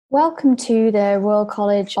Welcome to the Royal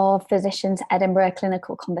College of Physicians Edinburgh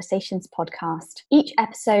Clinical Conversations podcast. Each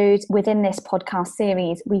episode within this podcast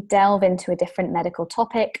series, we delve into a different medical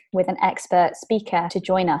topic with an expert speaker to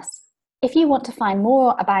join us. If you want to find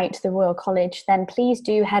more about the Royal College, then please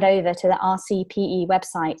do head over to the RCPE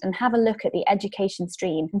website and have a look at the education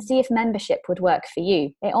stream and see if membership would work for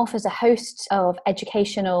you. It offers a host of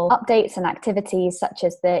educational updates and activities such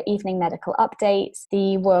as the evening medical updates,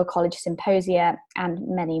 the Royal College Symposia, and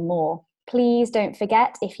many more. Please don't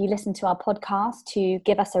forget, if you listen to our podcast, to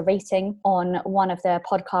give us a rating on one of the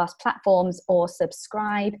podcast platforms or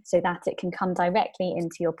subscribe so that it can come directly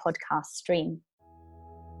into your podcast stream.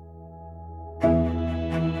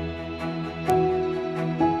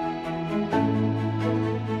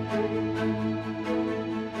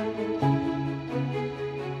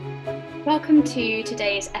 Welcome to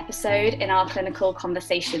today's episode in our Clinical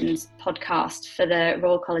Conversations podcast for the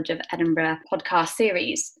Royal College of Edinburgh podcast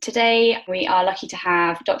series. Today, we are lucky to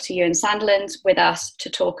have Dr. Ewan Sandilands with us to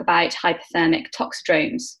talk about hypothermic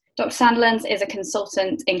toxidromes. Dr. Sandilands is a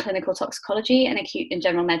consultant in clinical toxicology and acute and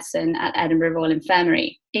general medicine at Edinburgh Royal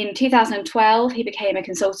Infirmary. In 2012, he became a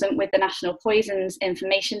consultant with the National Poisons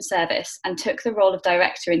Information Service and took the role of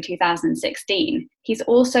director in 2016. He's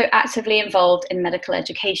also actively involved in medical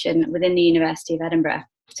education within the University of Edinburgh.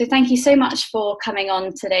 So thank you so much for coming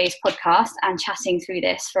on today's podcast and chatting through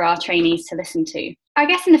this for our trainees to listen to. I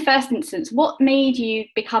guess in the first instance, what made you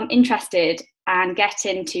become interested and get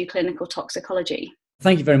into clinical toxicology?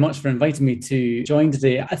 Thank you very much for inviting me to join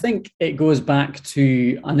today. I think it goes back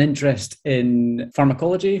to an interest in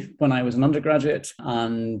pharmacology when I was an undergraduate,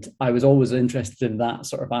 and I was always interested in that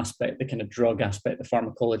sort of aspect, the kind of drug aspect, the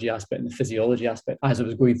pharmacology aspect, and the physiology aspect as I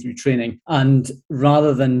was going through training. And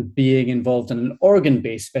rather than being involved in an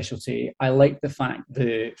organ-based specialty, I liked the fact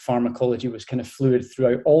the pharmacology was kind of fluid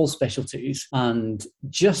throughout all specialties and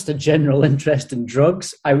just a general interest in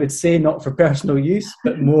drugs. I would say not for personal use,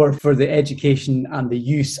 but more for the education and the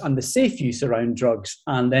use and the safe use around drugs.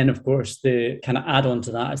 And then, of course, the kind of add-on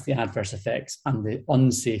to that is the adverse effects and the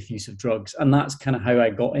unsafe use of drugs. And that's kind of how I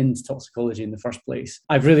got into toxicology in the first place.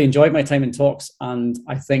 I've really enjoyed my time in tox. And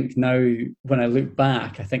I think now, when I look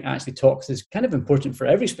back, I think actually tox is kind of important for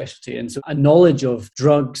every specialty. And so a knowledge of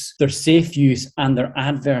drugs, their safe use and their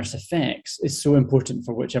adverse effects is so important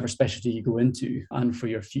for whichever specialty you go into and for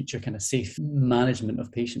your future kind of safe management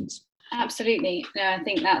of patients. Absolutely. No, I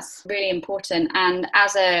think that's really important. And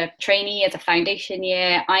as a trainee, as a foundation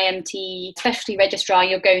year, IMT, specialty registrar,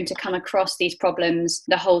 you're going to come across these problems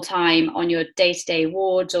the whole time on your day-to-day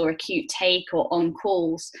wards or acute take or on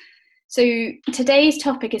calls. So today's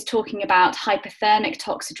topic is talking about hypothermic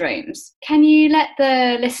toxidromes. Can you let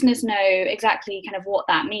the listeners know exactly kind of what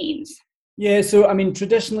that means? Yeah, so I mean,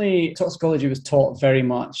 traditionally, toxicology was taught very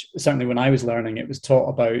much, certainly when I was learning, it was taught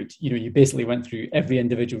about, you basically went through every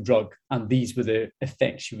individual drug and these were the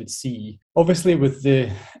effects you would see. Obviously, with the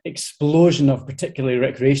explosion of particularly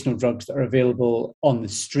recreational drugs that are available on the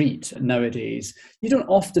street nowadays, you don't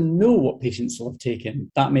often know what patients will have taken.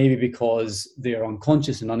 That may be because they are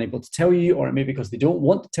unconscious and unable to tell you, or it may be because they don't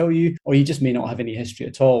want to tell you, or you just may not have any history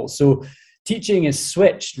at all. So teaching is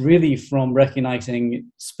switched really from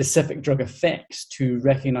recognizing specific drug effects to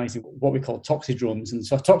recognizing what we call toxidromes. And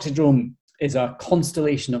so a toxidrome is a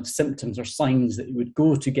constellation of symptoms or signs that would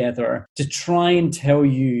go together to try and tell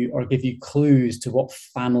you or give you clues to what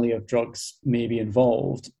family of drugs may be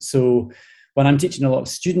involved. So when I'm teaching a lot of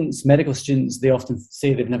students, medical students, they often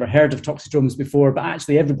say they've never heard of toxidromes before, but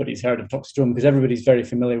actually everybody's heard of toxidrome because everybody's very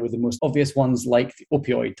familiar with the most obvious ones like the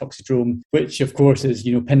opioid toxidrome, which of course is,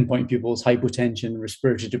 pinpoint pupils, hypotension,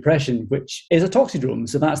 respiratory depression, which is a toxidrome.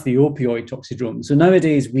 So that's the opioid toxidrome. So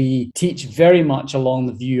nowadays we teach very much along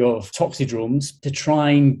the view of toxidromes to try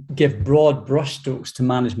and give broad brushstrokes to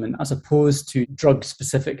management as opposed to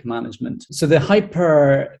drug-specific management. So the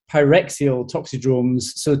hyperpyrexial toxidromes,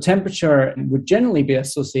 so temperature would generally be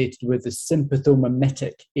associated with the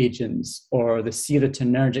sympathomimetic agents or the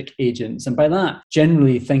serotonergic agents. And by that,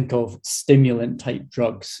 generally think of stimulant type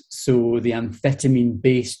drugs. So the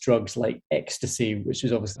amphetamine-based drugs like ecstasy, which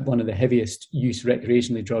is obviously one of the heaviest use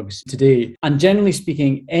recreationally drugs today. And generally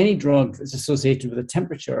speaking, any drug that's associated with a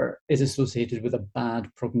temperature is associated with a bad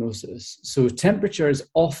prognosis. So temperature is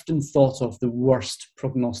often thought of the worst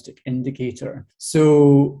prognostic indicator.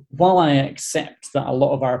 So while I accept that a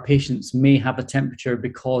lot of our patients may have a temperature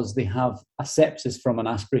because they have a sepsis from an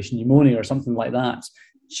aspiration pneumonia or something like that,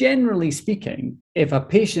 generally speaking, if a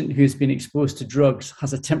patient who's been exposed to drugs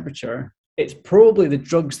has a temperature, it's probably the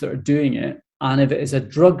drugs that are doing it And if it is a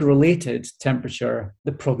drug-related temperature,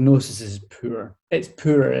 the prognosis is poor. It's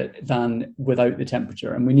poorer than without the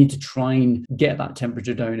temperature. And we need to try and get that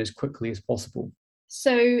temperature down as quickly as possible.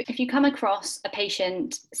 So if you come across a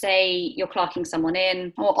patient, say you're clerking someone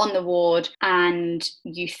in or on the ward, and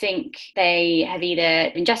you think they have either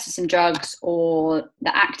ingested some drugs or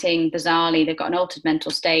they're acting bizarrely, they've got an altered mental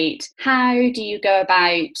state, how do you go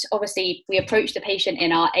about, obviously we approach the patient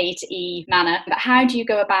in our A to E manner, but how do you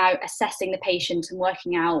go about assessing the patient and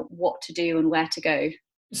working out what to do and where to go?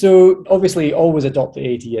 So obviously always adopt the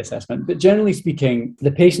ATE assessment, but generally speaking,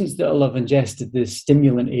 the patients that will have ingested the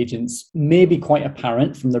stimulant agents may be quite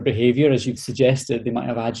apparent from their behaviour, as you've suggested. They might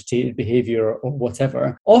have agitated behaviour or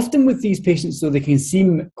whatever. Often with these patients, though, they can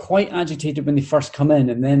seem quite agitated when they first come in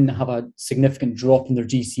and then have a significant drop in their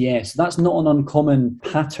GCS. So that's not an uncommon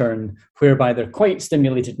pattern whereby they're quite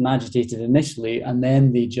stimulated and agitated initially, and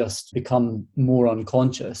then they just become more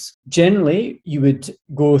unconscious. Generally, you would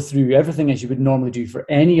go through everything as you would normally do for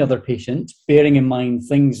any other patient, bearing in mind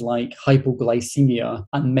things like hypoglycemia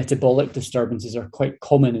and metabolic disturbances are quite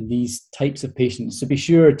common in these types of patients. So be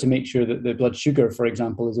sure to make sure that the blood sugar, for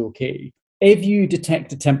example, is okay. If you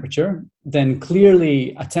detect a temperature, then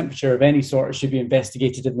clearly a temperature of any sort should be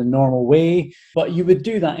investigated in the normal way. But you would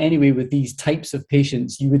do that anyway with these types of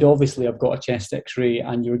patients. You would obviously have got a chest x-ray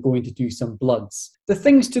and you're going to do some bloods. The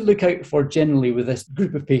things to look out for generally with this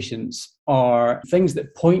group of patients are things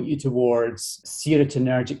that point you towards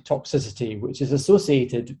serotonergic toxicity, which is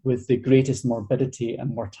associated with the greatest morbidity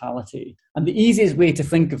and mortality. And the easiest way to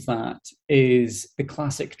think of that is the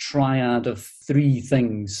classic triad of three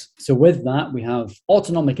things. So with that, we have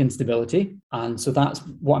autonomic instability. And so that's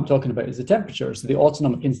what I'm talking about is the temperature. So the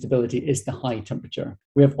autonomic instability is the high temperature.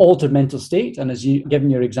 We have altered mental state. And as you given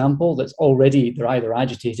your example, that's already, they're either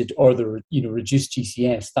agitated or they're, reduced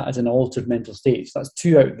GCS. That is an altered mental state. So that's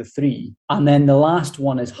 2 out of the 3. And then the last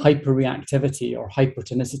one is hyperreactivity or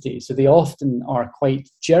hypertonicity. So they often are quite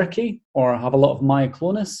jerky or have a lot of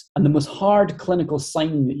myoclonus. And the most hard clinical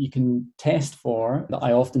sign that you can test for, that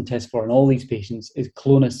I often test for in all these patients, is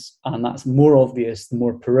clonus. And that's more obvious the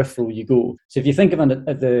more peripheral you go. So if you think of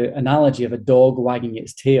the analogy of a dog wagging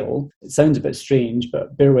its tail, it sounds a bit strange,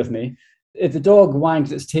 but bear with me. If the dog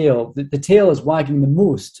wags its tail, the tail is wagging the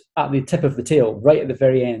most at the tip of the tail, right at the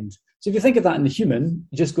very end. So if you think of that in the human,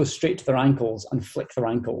 you just go straight to their ankles and flick their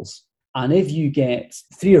ankles. And if you get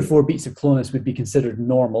 3 or 4 beats of clonus would be considered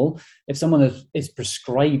normal. If someone is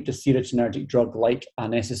prescribed a serotonergic drug like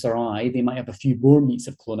an SSRI, they might have a few more beats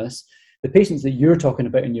of clonus. The patients that you're talking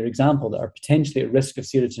about in your example that are potentially at risk of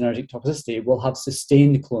serotonergic toxicity will have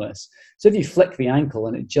sustained clonus. So if you flick the ankle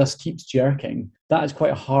and it just keeps jerking, that is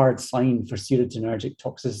quite a hard sign for serotonergic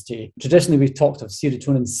toxicity. Traditionally, we've talked of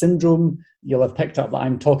serotonin syndrome. You'll have picked up that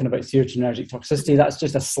I'm talking about serotonergic toxicity. That's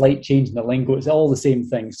just a slight change in the lingo. It's all the same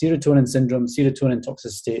thing. Serotonin syndrome, serotonin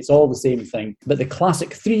toxicity, it's all the same thing. But the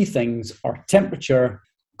classic 3 things are temperature,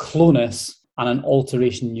 clonus, and an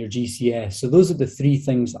alteration in your GCS. So those are the 3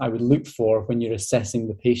 things I would look for when you're assessing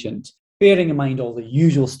the patient, bearing in mind all the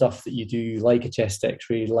usual stuff that you do, like a chest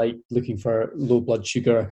x-ray, like looking for low blood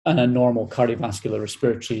sugar, and a normal cardiovascular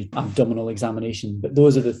respiratory abdominal examination. But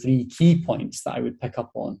those are the 3 key points that I would pick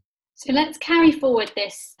up on. So let's carry forward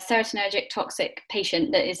this serotonergic toxic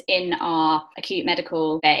patient that is in our acute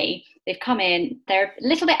medical bay. They've come in, they're a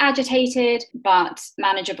little bit agitated, but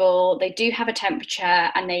manageable. They do have a temperature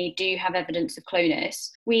and they do have evidence of clonus.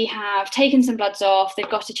 We have taken some bloods off, they've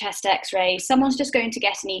got a chest x-ray, someone's just going to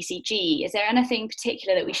get an ECG. Is there anything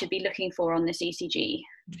particular that we should be looking for on this ECG?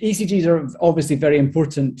 ECGs are obviously very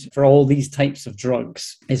important for all these types of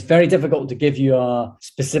drugs. It's very difficult to give you a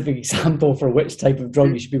specific example for which type of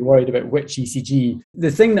drug you should be worried about which ECG.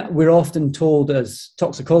 The thing that we're often told as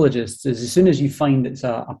toxicologists is as soon as you find it's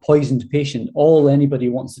a poisoned patient, all anybody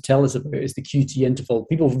wants to tell us about is the QT interval.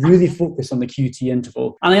 People really focus on the QT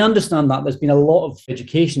interval. And I understand that there's been a lot of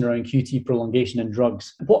education around QT prolongation in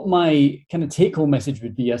drugs. What my kind of take-home message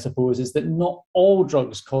would be, I suppose, is that not all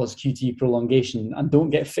drugs cause QT prolongation, and don't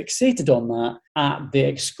get fixated on that at the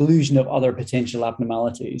exclusion of other potential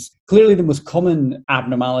abnormalities. Clearly, the most common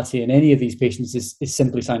abnormality in any of these patients is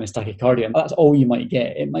simply sinus tachycardia. And that's all you might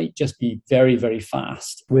get. It might just be very, very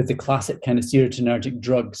fast with the classic kind of serotonergic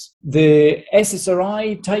drugs. The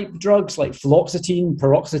SSRI type drugs like fluoxetine,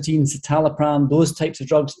 paroxetine, citalopram, those types of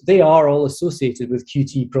drugs, they are all associated with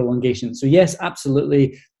QT prolongation. So yes,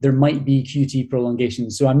 absolutely, there might be QT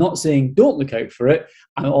prolongation. So I'm not saying don't look out for it.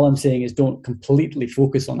 All I'm saying is don't completely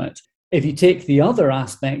focus on it. If you take the other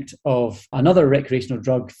aspect of another recreational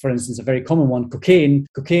drug, for instance, a very common one, cocaine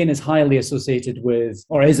is highly associated with,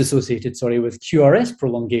 or is associated, with QRS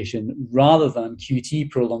prolongation rather than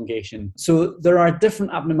QT prolongation. So there are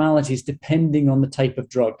different abnormalities depending on the type of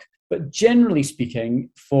drug. But generally speaking,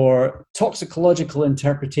 for toxicological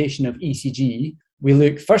interpretation of ECG, we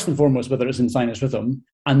look first and foremost whether it's in sinus rhythm,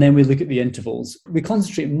 and then we look at the intervals. We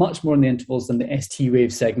concentrate much more on the intervals than the ST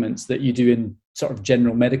wave segments that you do in sort of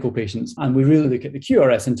general medical patients. And we really look at the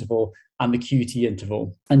QRS interval and the QT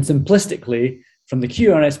interval. And simplistically, from the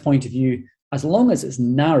QRS point of view, as long as it's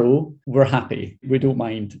narrow, we're happy. We don't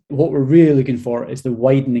mind. What we're really looking for is the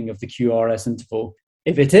widening of the QRS interval.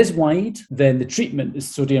 If it is wide, then the treatment is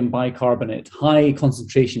sodium bicarbonate, high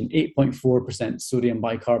concentration, 8.4% sodium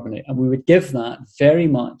bicarbonate. And we would give that very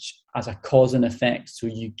much as a cause and effect. So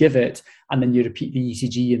you give it and then you repeat the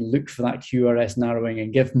ECG and look for that QRS narrowing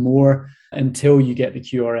and give more until you get the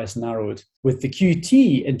QRS narrowed. With the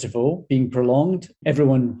QT interval being prolonged,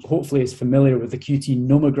 everyone hopefully is familiar with the QT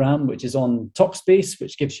nomogram, which is on Talkspace,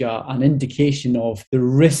 which gives you an indication of the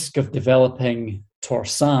risk of developing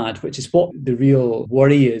torsade, which is what the real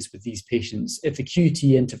worry is with these patients. If the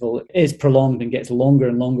QT interval is prolonged and gets longer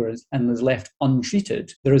and longer and is left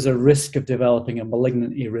untreated, there is a risk of developing a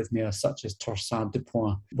malignant arrhythmia such as torsade de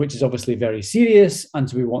pointes, which is obviously very serious, and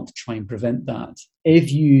so we want to try and prevent that.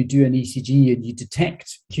 If you do an ECG and you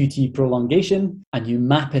detect QT prolongation and you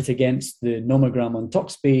map it against the nomogram on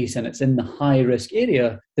Talkspace and it's in the high risk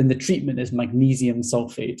area, then the treatment is magnesium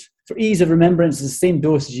sulfate. For ease of remembrance, it's the same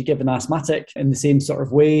dose as you give an asthmatic in the same sort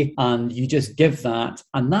of way, and you just give that,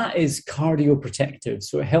 and that is cardioprotective.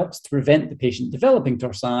 So it helps to prevent the patient developing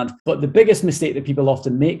torsade. But the biggest mistake that people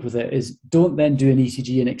often make with it is don't then do an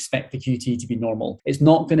ECG and expect the QT to be normal. It's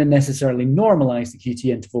not going to necessarily normalize the QT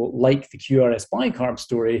interval like the QRS bicarb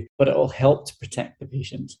story, but it will help to protect the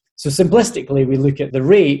patient. So simplistically, we look at the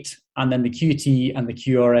rate and then the QT and the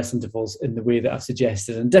QRS intervals in the way that I've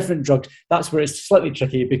suggested. And different drugs, that's where it's slightly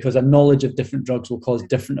tricky because a knowledge of different drugs will cause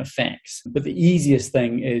different effects. But the easiest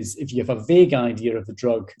thing is if you have a vague idea of the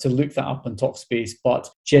drug to look that up on Talkspace, but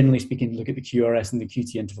generally speaking, look at the QRS and the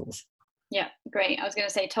QT intervals. Yeah, great. I was going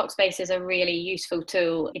to say Talkspace is a really useful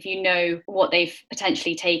tool if you know what they've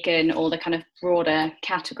potentially taken or the kind of broader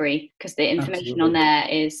category, because the information on there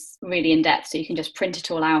is really in depth. So you can just print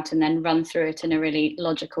it all out and then run through it in a really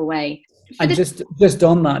logical way. And just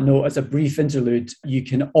on that note, as a brief interlude, you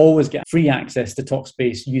can always get free access to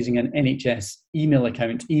Talkspace using an NHS email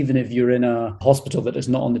account, even if you're in a hospital that is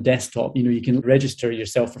not on the desktop. You can register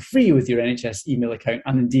yourself for free with your NHS email account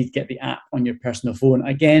and indeed get the app on your personal phone,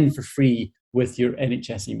 again for free with your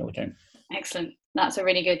NHS email account. Excellent. That's a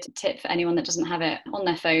really good tip for anyone that doesn't have it on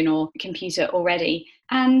their phone or computer already.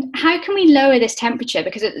 And how can we lower this temperature?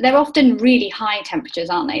 Because they're often really high temperatures,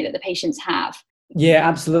 aren't they, that the patients have? Yeah,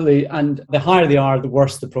 absolutely. And the higher they are, the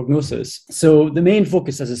worse the prognosis. So the main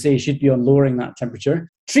focus, as I say, should be on lowering that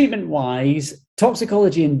temperature. Treatment-wise,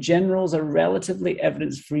 toxicology in general is a relatively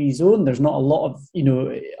evidence-free zone. There's not a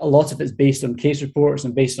lot of it's based on case reports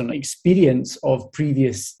and based on experience of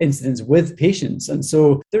previous incidents with patients. And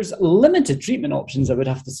so there's limited treatment options, I would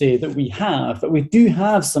have to say, that we have, but we do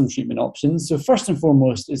have some treatment options. So first and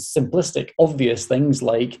foremost is simplistic, obvious things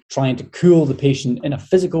like trying to cool the patient in a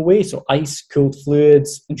physical way. So ice, cooled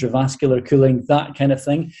fluids, intravascular cooling, that kind of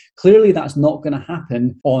thing. Clearly, that's not going to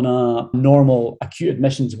happen on a normal acute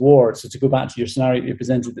admissions ward. So to go back to your scenario that you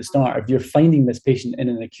presented at the start, if you're finding this patient in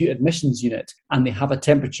an acute admissions unit and they have a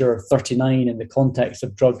temperature of 39 in the context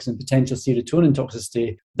of drugs and potential serotonin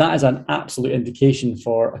toxicity, that is an absolute indication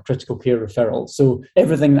for a critical care referral. So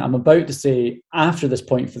everything that I'm about to say after this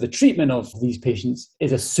point for the treatment of these patients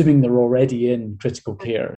is assuming they're already in critical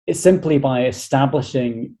care. It's simply by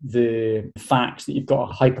establishing the facts that you've got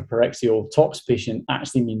a hyperparexial tox patient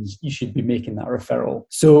actually means you should be making that referral.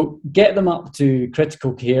 So get them up to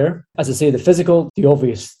critical care. As I say, the physical, the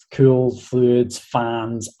obvious, cool fluids,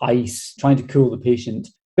 fans, ice, trying to cool the patient.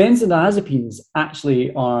 Benzodiazepines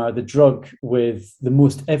actually are the drug with the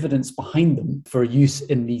most evidence behind them for use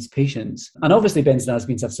in these patients. And obviously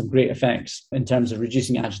benzodiazepines have some great effects in terms of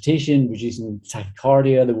reducing agitation, reducing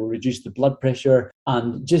tachycardia, they will reduce the blood pressure,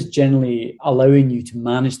 and just generally allowing you to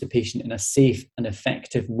manage the patient in a safe and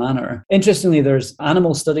effective manner. Interestingly, there's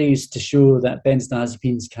animal studies to show that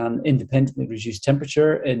benzodiazepines can independently reduce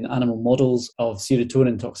temperature in animal models of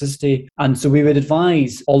serotonin toxicity. And so we would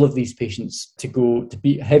advise all of these patients to go to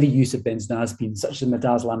be heavy use of benzodiazepines, such as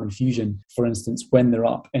midazolam infusion, for instance, when they're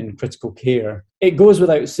up in critical care. It goes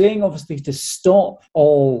without saying, obviously, to stop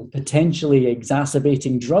all potentially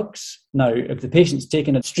exacerbating drugs. Now, if the patient's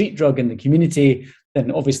taking a street drug in the community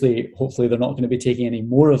then obviously, hopefully they're not going to be taking any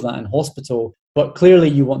more of that in hospital. But clearly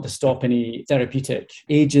you want to stop any therapeutic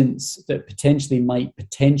agents that potentially might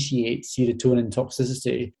potentiate serotonin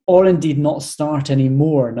toxicity, or indeed not start any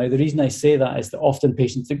more. Now, the reason I say that is that often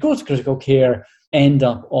patients that go to critical care end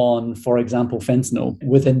up on, for example, fentanyl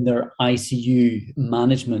within their ICU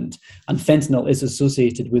management. And fentanyl is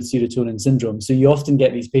associated with serotonin syndrome. So you often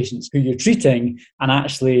get these patients who you're treating, and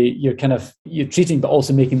actually you're treating, but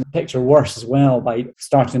also making the picture worse as well by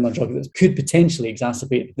starting them on a drug that could potentially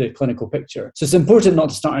exacerbate the clinical picture. So it's important not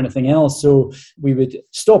to start anything else. So we would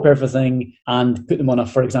stop everything and put them on,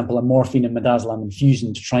 for example, a morphine and midazolam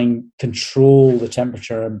infusion to try and control the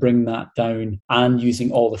temperature and bring that down, and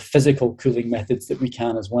using all the physical cooling methods that we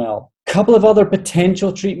can as well. A couple of other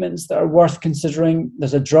potential treatments that are worth considering.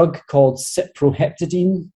 There's a drug called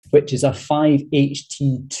cyproheptadine, which is a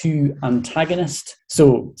 5-HT2 antagonist.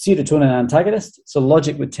 So serotonin antagonist. So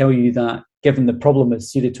logic would tell you that given the problem with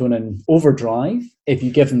serotonin overdrive, if you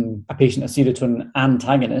give a patient a serotonin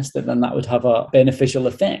antagonist, then that would have a beneficial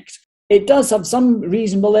effect. It does have some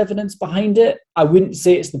reasonable evidence behind it. I wouldn't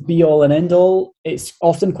say it's the be-all and end-all. It's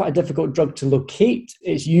often quite a difficult drug to locate.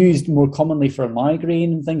 It's used more commonly for a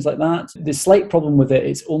migraine and things like that. The slight problem with it,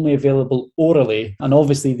 it's only available orally. And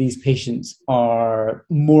obviously these patients are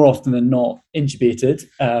more often than not intubated.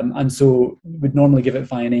 And so would normally give it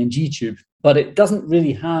via an NG tube. But it doesn't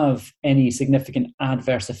really have any significant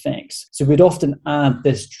adverse effects. So we'd often add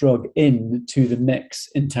this drug in to the mix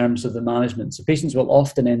in terms of the management. So patients will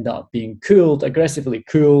often end up being cooled, aggressively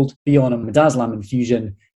cooled, be on a midazolam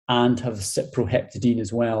infusion, and have cyproheptadine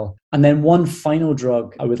as well. And then one final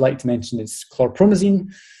drug I would like to mention is chlorpromazine.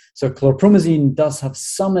 So chlorpromazine does have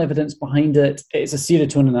some evidence behind it. It's a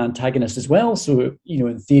serotonin antagonist as well. So,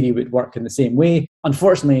 in theory, it would work in the same way.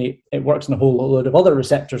 Unfortunately, it works on a whole load of other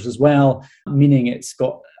receptors as well, meaning it's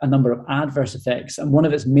got a number of adverse effects. And one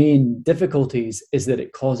of its main difficulties is that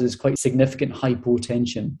it causes quite significant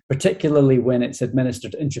hypotension, particularly when it's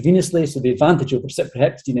administered intravenously. So the advantage over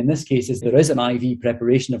cyproheptadine in this case is there is an IV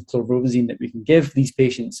preparation of chlorpromazine that we can give these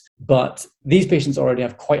patients, but these patients already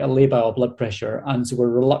have quite a labile blood pressure, and so we're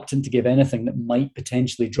reluctant to give anything that might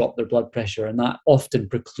potentially drop their blood pressure, and that often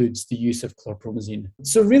precludes the use of chlorpromazine.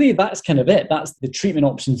 So really that's kind of it. That's the treatment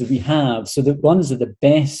options that we have. So the ones that the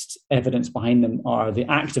best evidence behind them are the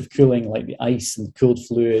active cooling, like the ice and the cooled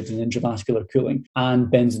fluid and intravascular cooling, and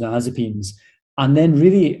benzodiazepines. And then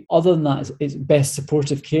really, other than that, it's best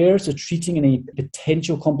supportive care. So treating any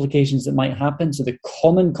potential complications that might happen. So the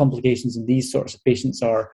common complications in these sorts of patients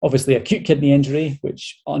are obviously acute kidney injury,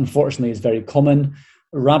 which unfortunately is very common,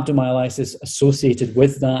 rhabdomyolysis associated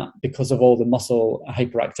with that because of all the muscle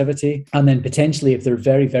hyperactivity. And then potentially, if they're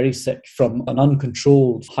very, very sick from an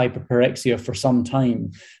uncontrolled hyperpyrexia for some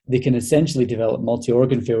time, they can essentially develop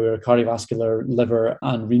multi-organ failure, cardiovascular, liver,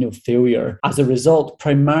 and renal failure as a result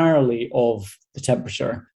primarily of the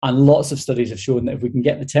temperature. And lots of studies have shown that if we can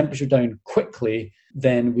get the temperature down quickly,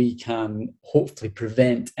 then we can hopefully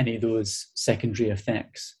prevent any of those secondary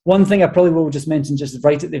effects. One thing I probably will just mention just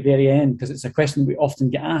right at the very end, because it's a question we often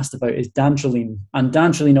get asked about, is dantrolene. And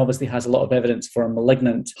dantrolene obviously has a lot of evidence for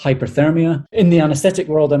malignant hyperthermia in the anesthetic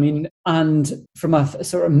world, and from a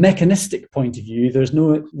sort of mechanistic point of view, there's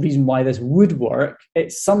no reason why this would work.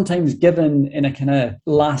 It's sometimes given in a kind of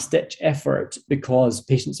last-ditch effort because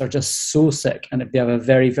patients are just so sick, and if they have a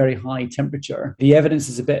very, very high temperature, the evidence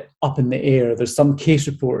is a bit up in the air. There's some case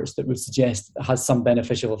reports that would suggest it has some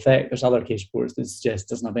beneficial effect. There's other case reports that suggest it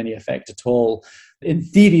doesn't have any effect at all. In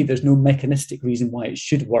theory, there's no mechanistic reason why it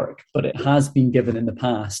should work, but it has been given in the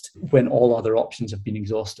past when all other options have been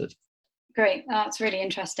exhausted. Great, that's really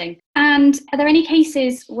interesting. And are there any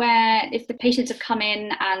cases where if the patients have come in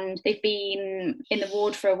and they've been in the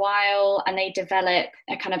ward for a while and they develop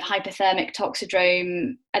a kind of hypothermic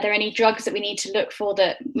toxidrome, are there any drugs that we need to look for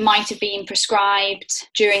that might have been prescribed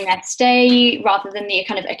during their stay rather than the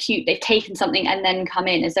kind of acute, they've taken something and then come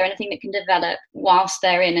in? Is there anything that can develop whilst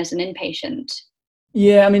they're in as an inpatient?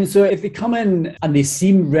 Yeah, so if they come in and they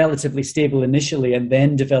seem relatively stable initially and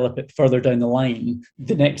then develop it further down the line,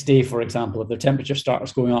 the next day, for example, if their temperature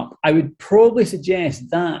starts going up, I would probably suggest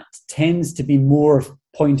that tends to be more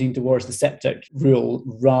pointing towards the septic rule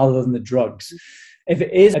rather than the drugs. If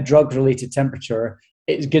it is a drug-related temperature,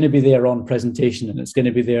 it's going to be there on presentation and it's going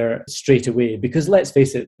to be there straight away, because let's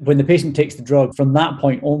face it, when the patient takes the drug, from that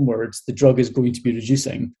point onwards, the drug is going to be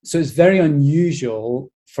reducing. So it's very unusual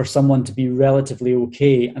for someone to be relatively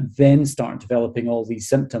okay and then start developing all these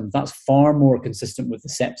symptoms. That's far more consistent with the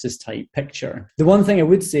sepsis type picture. The one thing I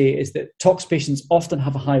would say is that tox patients often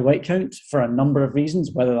have a high white count for a number of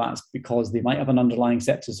reasons, whether that's because they might have an underlying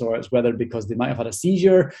sepsis or it's whether because they might have had a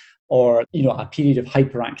seizure or, a period of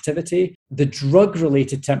hyperactivity. The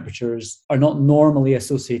drug-related temperatures are not normally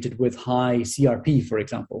associated with high CRP, for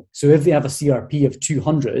example. So if they have a CRP of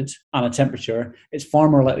 200 and a temperature, it's far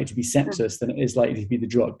more likely to be sepsis than it is likely to be the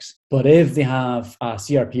drugs. But if they have a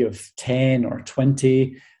CRP of 10 or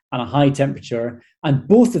 20 and a high temperature, and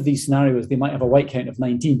both of these scenarios, they might have a white count of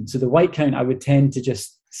 19. So the white count I would tend to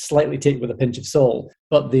just slightly take with a pinch of salt,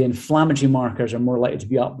 but the inflammatory markers are more likely to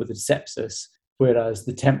be up with the sepsis, whereas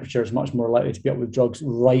the temperature is much more likely to be up with drugs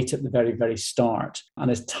right at the very, very start. And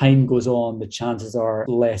as time goes on, the chances are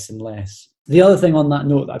less and less. The other thing on that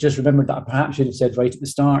note that I just remembered that I perhaps should have said right at the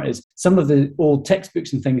start is some of the old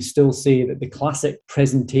textbooks and things still say that the classic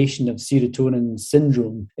presentation of serotonin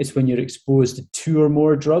syndrome is when you're exposed to 2 or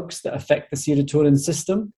more drugs that affect the serotonin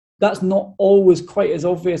system. That's not always quite as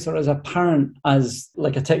obvious or as apparent as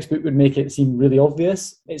like a textbook would make it seem really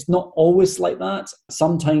obvious. It's not always like that.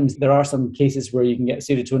 Sometimes there are some cases where you can get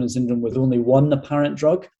serotonin syndrome with only one apparent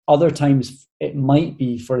drug. Other times it might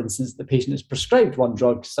be, for instance, the patient is prescribed one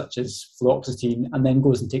drug, such as fluoxetine, and then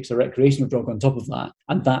goes and takes a recreational drug on top of that.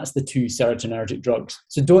 And that's the 2 serotonergic drugs.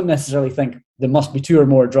 So don't necessarily think there must be 2 or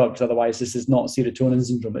more drugs, otherwise this is not serotonin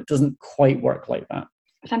syndrome. It doesn't quite work like that.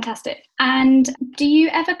 Fantastic. And do you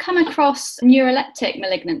ever come across neuroleptic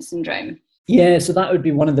malignant syndrome? Yeah, so that would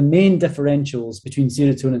be one of the main differentials between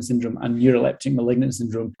serotonin syndrome and neuroleptic malignant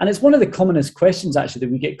syndrome. And it's one of the commonest questions, actually,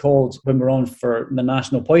 that we get called when we're on for the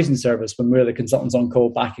National Poison Service, when we're the consultants on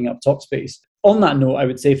call backing up Talkspace. On that note, I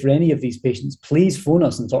would say for any of these patients, please phone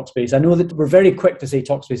us on Talkspace. I know that we're very quick to say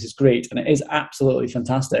Talkspace is great, and it is absolutely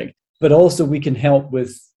fantastic. But also we can help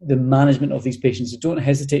with the management of these patients. So don't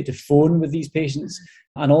hesitate to phone with these patients.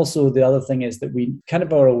 And also the other thing is that we kind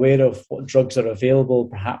of are aware of what drugs are available,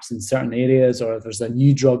 perhaps in certain areas, or if there's a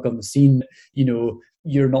new drug on the scene,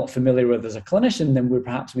 you're not familiar with as a clinician, then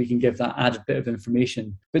perhaps we can give that added bit of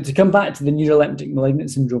information. But to come back to the neuroleptic malignant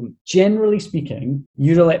syndrome, generally speaking,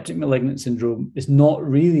 neuroleptic malignant syndrome is not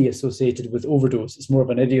really associated with overdose. It's more of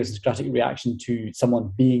an idiosyncratic reaction to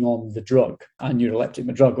someone being on the drug, a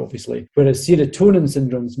neuroleptic drug, obviously. Whereas serotonin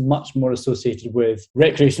syndrome is much more associated with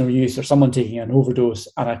recreational use or someone taking an overdose,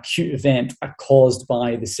 an acute event caused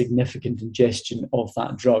by the significant ingestion of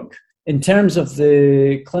that drug. In terms of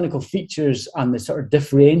the clinical features and the sort of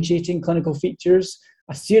differentiating clinical features,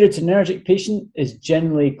 a serotonergic patient is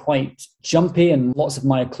generally quite jumpy and lots of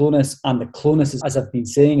myoclonus, and the clonus is, as I've been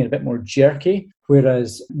saying, a bit more jerky,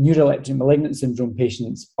 whereas neuroleptic malignant syndrome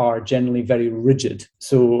patients are generally very rigid.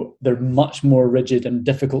 So they're much more rigid and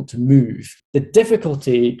difficult to move. The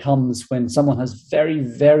difficulty comes when someone has very,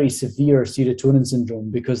 very severe serotonin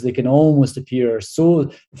syndrome, because they can almost appear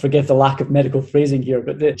so, forgive the lack of medical phrasing here,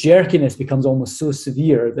 but the jerkiness becomes almost so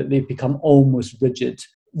severe that they become almost rigid.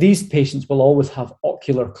 These patients will always have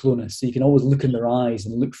ocular clonus, so you can always look in their eyes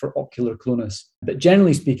and look for ocular clonus. But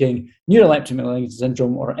generally speaking, neuroleptic malignant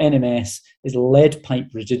syndrome, or NMS, is lead pipe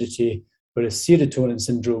rigidity, whereas serotonin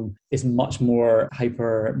syndrome is much more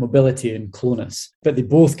hypermobility and clonus. But they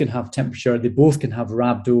both can have temperature, they both can have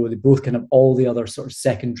rhabdo, they both can have all the other sort of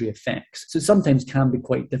secondary effects. So it sometimes can be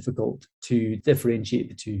quite difficult to differentiate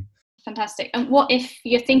the 2. Fantastic. And what if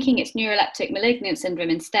you're thinking it's neuroleptic malignant syndrome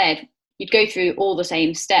instead? You'd go through all the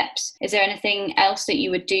same steps. Is there anything else that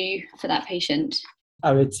you would do for that patient?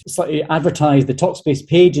 I would slightly advertise the Talkspace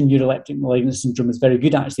page in neuroleptic malignant syndrome is very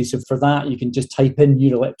good, actually. So for that, you can just type in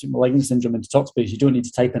neuroleptic malignant syndrome into Talkspace. You don't need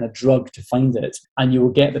to type in a drug to find it, and you will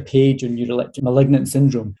get the page on neuroleptic malignant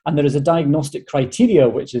syndrome. And there is a diagnostic criteria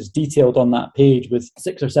which is detailed on that page with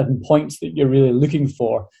 6 or 7 points that you're really looking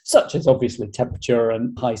for, such as obviously temperature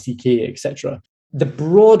and high CK, etc. The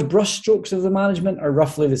broad brushstrokes of the management are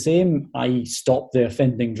roughly the same, i.e. stop the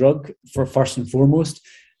offending drug for first and foremost.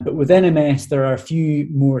 But with NMS, there are a few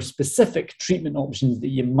more specific treatment options that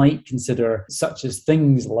you might consider, such as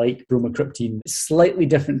things like bromocriptine, slightly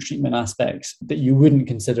different treatment aspects that you wouldn't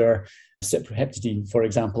consider cyproheptadine, for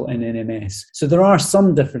example, in NMS. So there are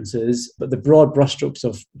some differences, but the broad brushstrokes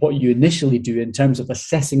of what you initially do in terms of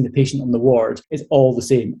assessing the patient on the ward is all the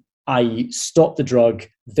same. I.e. stop the drug,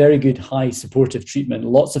 very good high supportive treatment,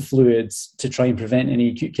 lots of fluids to try and prevent any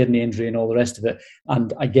acute kidney injury and all the rest of it.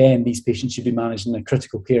 And again, these patients should be managed in a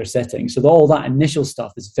critical care setting. So all that initial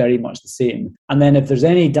stuff is very much the same. And then if there's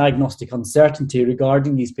any diagnostic uncertainty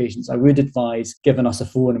regarding these patients, I would advise giving us a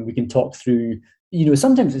phone and we can talk through.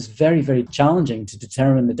 Sometimes it's very, very challenging to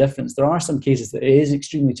determine the difference. There are some cases that it is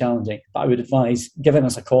extremely challenging, but I would advise giving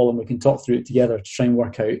us a call and we can talk through it together to try and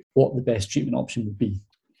work out what the best treatment option would be.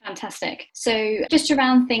 Fantastic. So just to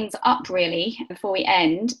round things up really, before we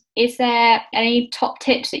end, is there any top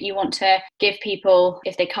tips that you want to give people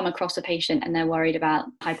if they come across a patient and they're worried about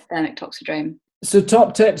hypothermic toxidrome? So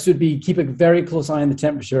top tips would be keep a very close eye on the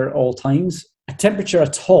temperature at all times. A temperature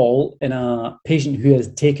at all in a patient who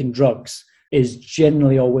has taken drugs is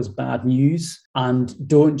generally always bad news, and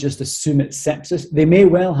don't just assume it's sepsis. They may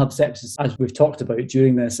well have sepsis, as we've talked about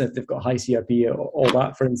during this, if they've got high CRP or all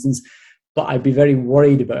that, for instance. But I'd be very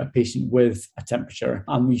worried about a patient with a temperature,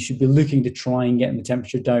 and we should be looking to try and get the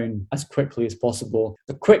temperature down as quickly as possible.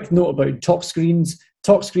 A quick note about tox screens.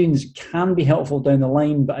 Tox screens can be helpful down the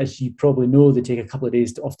line, but as you probably know, they take a couple of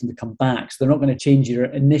days to come back. So they're not going to change your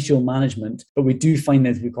initial management, but we do find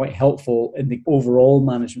them to be quite helpful in the overall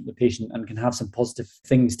management of the patient and can have some positive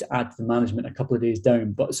things to add to the management a couple of days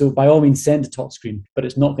down. But so by all means, send a tox screen, but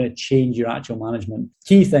it's not going to change your actual management.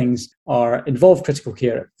 Key things are involve critical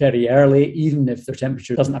care very early, even if their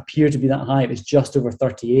temperature doesn't appear to be that high. If it's just over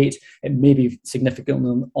 38, it may be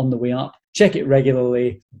significantly on the way up. Check it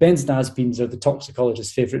regularly. Benzodiazepines are the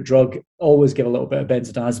toxicologist's favourite drug. Always give a little bit of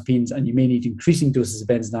benzodiazepines, and you may need increasing doses of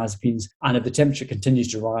benzodiazepines. And if the temperature continues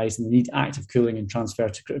to rise, then they need active cooling and transfer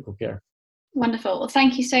to critical care. Wonderful. Well,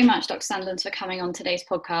 thank you so much, Dr. Sandlands, for coming on today's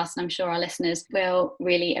podcast. And I'm sure our listeners will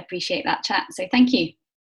really appreciate that chat. So thank you.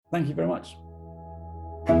 Thank you very much.